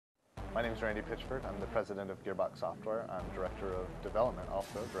My name is Randy Pitchford. I'm the president of Gearbox Software. I'm director of development,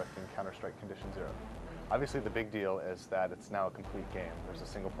 also directing Counter-Strike Condition Zero. Obviously, the big deal is that it's now a complete game. There's a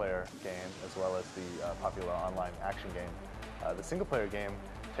single-player game as well as the popular online action game. The single-player game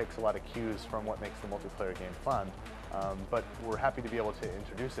takes a lot of cues from what makes the multiplayer game fun, but we're happy to be able to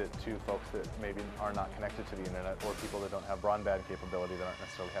introduce it to folks that maybe are not connected to the internet or people that don't have broadband capability that aren't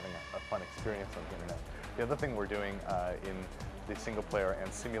necessarily having a fun experience on the internet. The other thing we're doing in the single player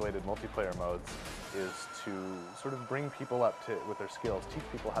and simulated multiplayer modes is to sort of bring people up to with their skills, teach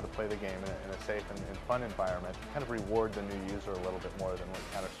people how to play the game in a safe and fun environment, kind of reward the new user a little bit more than what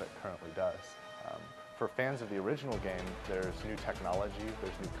Counter-Strike currently does. For fans of the original game, there's new technology,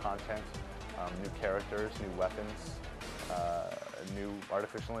 there's new content, new characters, new weapons, new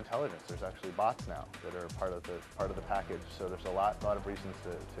artificial intelligence. There's actually bots now that are part of the package, so there's a lot of reasons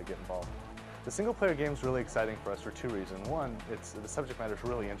to get involved. The single-player game is really exciting for us for two reasons. One, the subject matter is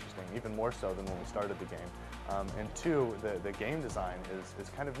really interesting, even more so than when we started the game. And two, the game design is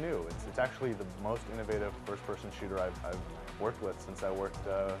kind of new. It's actually the most innovative first-person shooter I've worked with since I worked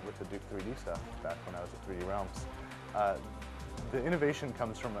with the Duke 3D stuff back when I was at 3D Realms. The innovation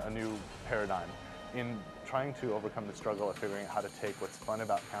comes from a new paradigm. In trying to overcome the struggle of figuring out how to take what's fun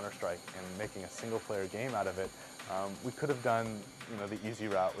about Counter-Strike and making a single-player game out of it, we could have done, the easy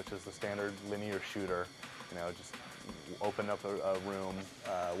route, which is the standard linear shooter. Just open up a room,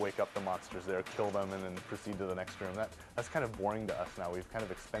 wake up the monsters there, kill them, and then proceed to the next room. That's kind of boring to us now. We've kind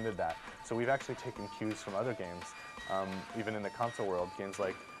of expended that. So we've actually taken cues from other games, even in the console world, games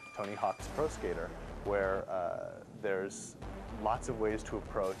like Tony Hawk's Pro Skater, where there's lots of ways to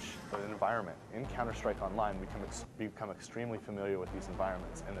approach an environment. In Counter-Strike Online, we become extremely familiar with these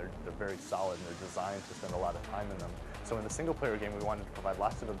environments, and they're very solid, and they're designed to spend a lot of time in them. So in the single-player game, we wanted to provide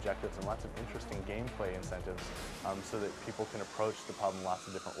lots of objectives and lots of interesting gameplay incentives so that people can approach the problem lots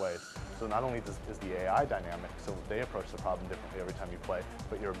of different ways. So not only is the AI dynamic, so they approach the problem differently every time you play,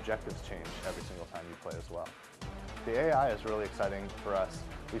 but your objectives change every single time you play as well. The AI is really exciting for us.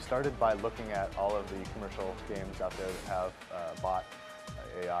 We started by looking at all of the commercial games out there that have bot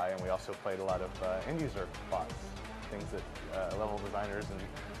AI, and we also played a lot of end-user bots, things that level designers and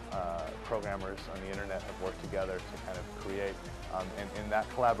programmers on the internet have worked together to kind of create. And that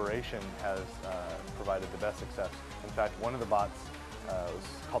collaboration has provided the best success. In fact, one of the bots was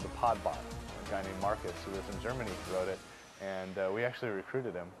called the Pod Bot. A guy named Marcus, who lives in Germany, wrote it. And we actually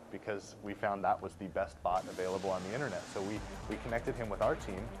recruited him because we found that was the best bot available on the internet. So we connected him with our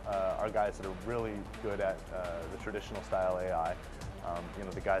team, our guys that are really good at the traditional style AI.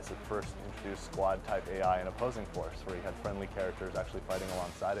 The guys that first introduced squad-type AI in Opposing Force, where you had friendly characters actually fighting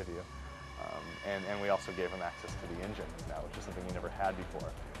alongside of you. And we also gave him access to the engine now, which is something he never had before.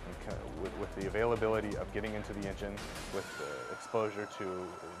 And with the availability of getting into the engine, with exposure to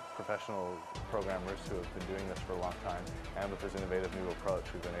professional programmers who have been doing this for a long time, and with this innovative new approach,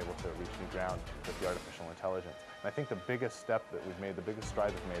 we've been able to reach new ground with the artificial intelligence. And I think the biggest step that we've made, the biggest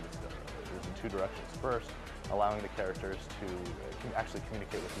stride we've made is in two directions. First, allowing the characters to actually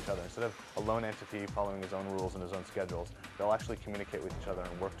communicate with each other. Instead of a lone entity following his own rules and his own schedules, they'll actually communicate with each other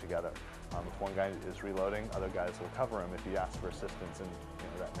and work together. If one guy is reloading, other guys will cover him if he asks for assistance, and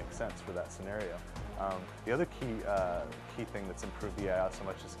that makes sense for that scenario. The other key thing that's improved the AI so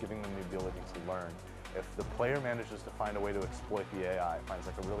much is giving them the ability to learn. If the player manages to find a way to exploit the AI, finds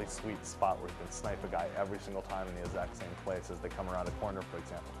like a really sweet spot where you can snipe a guy every single time in the exact same place as they come around a corner, for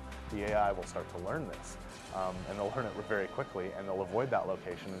example, the AI will start to learn this, and they'll learn it very quickly, and they'll avoid that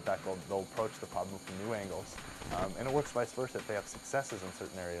location. In fact, they'll approach the problem from new angles, and it works vice versa. If they have successes in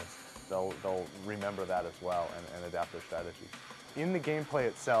certain areas, they'll remember that as well and adapt their strategies. In the gameplay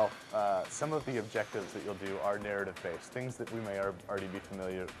itself, some of the objectives that you'll do are narrative-based, things that we may already be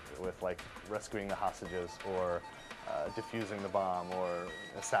familiar with, like rescuing the hostages or defusing the bomb or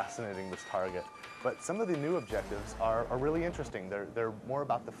assassinating this target. But some of the new objectives are really interesting. They're more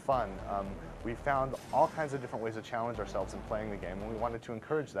about the fun. We found all kinds of different ways to challenge ourselves in playing the game, and we wanted to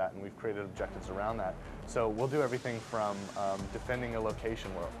encourage that, and we've created objectives around that. So we'll do everything from defending a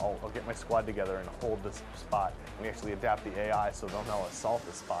location where I'll get my squad together and hold this spot, and we actually adapt the AI so they'll now assault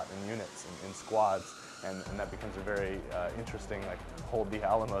the spot in units, in squads, and that becomes a very interesting, like, hold the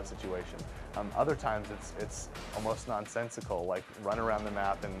Alamo situation. Other times it's almost nonsensical, like run around the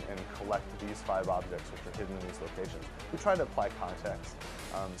map and collect these 5 objects which are hidden in these locations. We try to apply context,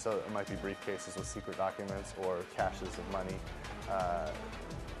 so it might be briefcases with secret documents or caches of money,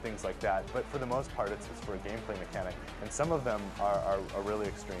 things like that. But for the most part, it's for a gameplay mechanic, and some of them are really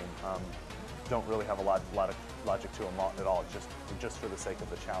extreme. Don't really have a lot of logic to them at all, just for the sake of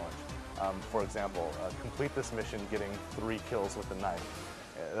the challenge. For example, complete this mission getting 3 kills with a knife.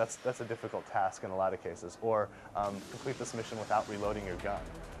 that's a difficult task in a lot of cases. Or complete this mission without reloading your gun.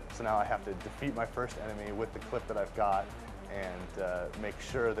 So now I have to defeat my first enemy with the clip that I've got, and make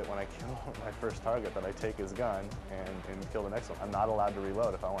sure that when I kill my first target that I take his gun and kill the next one. I'm not allowed to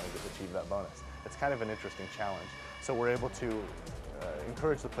reload if I want to achieve that bonus. It's kind of an interesting challenge. So we're able to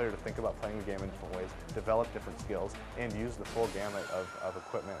encourage the player to think about playing the game in different ways, develop different skills, and use the full gamut of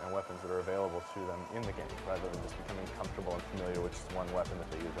equipment and weapons that are available to them in the game, rather than just becoming comfortable and familiar with just one weapon that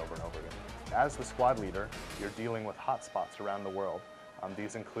they use over and over again. As the squad leader, you're dealing with hotspots around the world.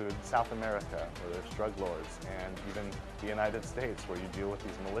 These include South America, where there's drug lords, and even the United States, where you deal with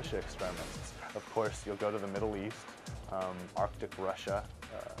these militia extremists. Of course, you'll go to the Middle East, Arctic Russia,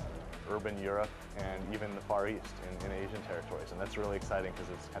 urban Europe, and even the Far East in Asian territories. And that's really exciting because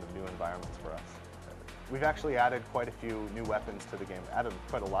it's kind of new environments for us. We've actually added quite a few new weapons to the game, added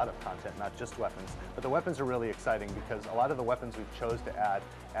quite a lot of content, not just weapons. But the weapons are really exciting because a lot of the weapons we've chose to add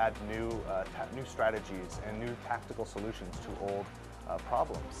new strategies and new tactical solutions to old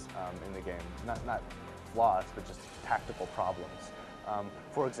problems in the game. Not flaws, but just tactical problems.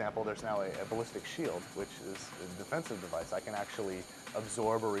 For example, there's now a ballistic shield, which is a defensive device. I can actually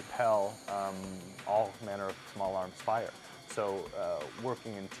absorb or repel all manner of small arms fire. So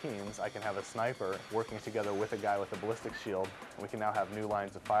working in teams, I can have a sniper working together with a guy with a ballistic shield, and we can now have new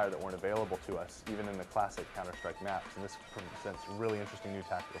lines of fire that weren't available to us, even in the classic Counter-Strike maps, and this presents really interesting new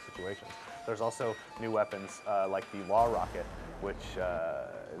tactical situations. There's also new weapons like the Law Rocket, which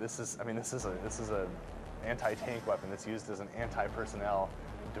this is an anti-tank weapon that's used as an anti-personnel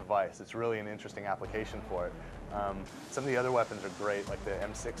device. It's really an interesting application for it. Some of the other weapons are great, like the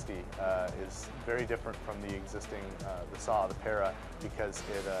M60 is very different from the existing, the SAW, the Para, because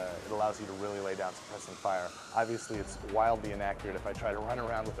it allows you to really lay down suppressing fire. Obviously, it's wildly inaccurate if I try to run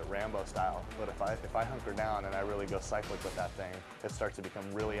around with it Rambo style, but if I hunker down and I really go cyclic with that thing, it starts to become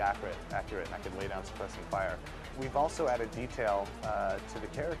really accurate, and I can lay down suppressing fire. We've also added detail to the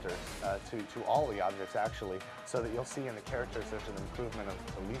characters, to all the objects actually, so that you'll see in the characters there's an improvement of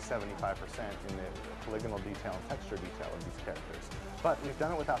at least 75% in the polygonal detail and texture detail of these characters. But we've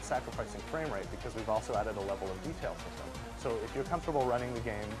done it without sacrificing frame rate because we've also added a level of detail system. So if you're comfortable running the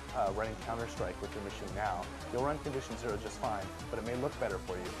game, running Counter-Strike with your machine now, you'll run Condition Zero just fine, but it may look better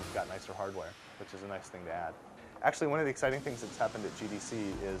for you if you've got nicer hardware, which is a nice thing to add. Actually, one of the exciting things that's happened at GDC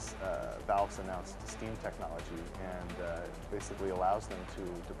is Valve's announced Steam technology, and basically allows them to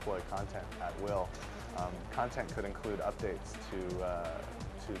deploy content at will. Content could include updates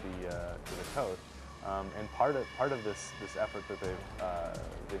to the code, and part of this effort that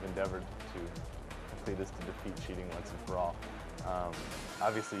they've endeavored to complete is to defeat cheating once and for all.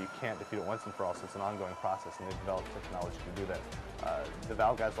 Obviously, you can't defeat it once and for all, so it's an ongoing process, and they've developed technology to do that. The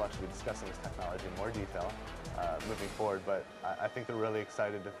Valve guys will actually be discussing this technology in more detail moving forward, but I think they're really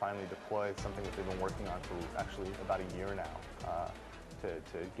excited to finally deploy something that they've been working on for actually about a year now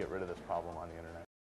to get rid of this problem on the internet.